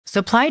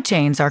Supply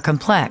chains are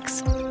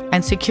complex,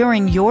 and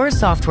securing your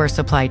software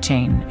supply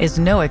chain is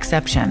no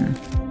exception.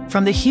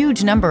 From the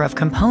huge number of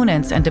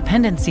components and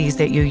dependencies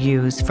that you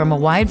use from a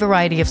wide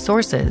variety of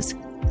sources,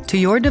 to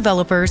your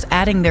developers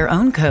adding their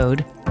own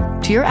code,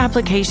 to your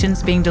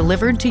applications being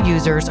delivered to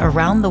users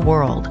around the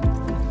world.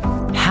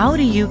 How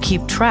do you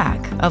keep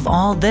track of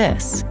all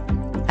this?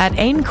 At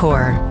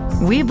Anchore,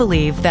 we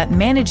believe that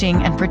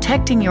managing and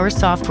protecting your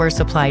software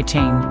supply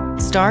chain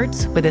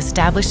starts with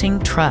establishing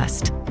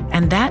trust.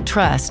 And that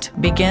trust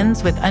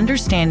begins with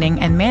understanding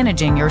and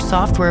managing your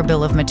software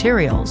bill of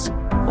materials,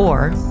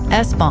 or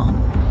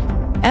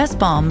SBOM.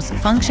 SBOMs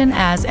function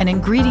as an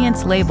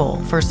ingredients label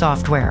for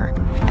software,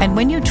 and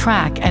when you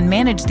track and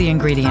manage the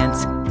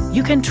ingredients,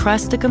 you can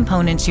trust the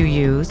components you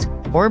use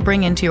or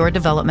bring into your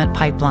development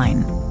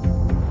pipeline.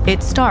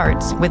 It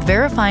starts with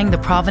verifying the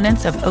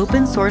provenance of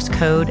open source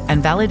code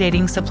and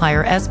validating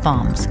supplier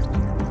SBOMs,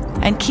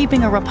 and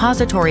keeping a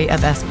repository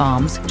of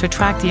SBOMs to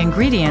track the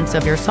ingredients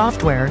of your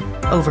software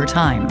over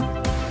time.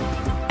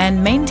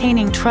 And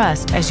maintaining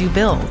trust as you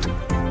build,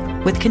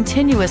 with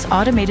continuous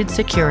automated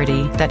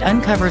security that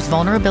uncovers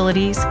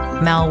vulnerabilities,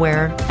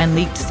 malware, and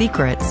leaked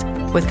secrets,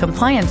 with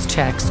compliance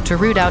checks to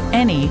root out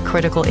any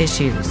critical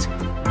issues.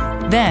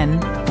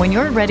 Then, when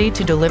you're ready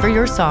to deliver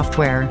your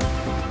software,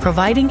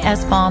 providing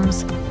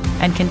SBOMs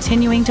and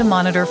continuing to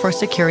monitor for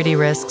security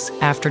risks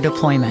after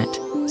deployment,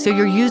 so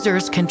your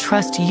users can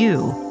trust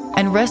you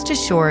and rest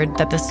assured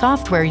that the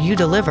software you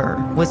deliver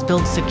was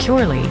built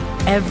securely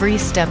every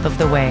step of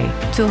the way.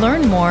 To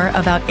learn more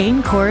about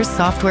Anchore's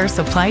software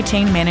supply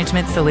chain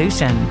management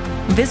solution,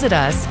 visit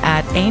us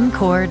at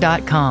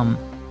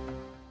anchore.com.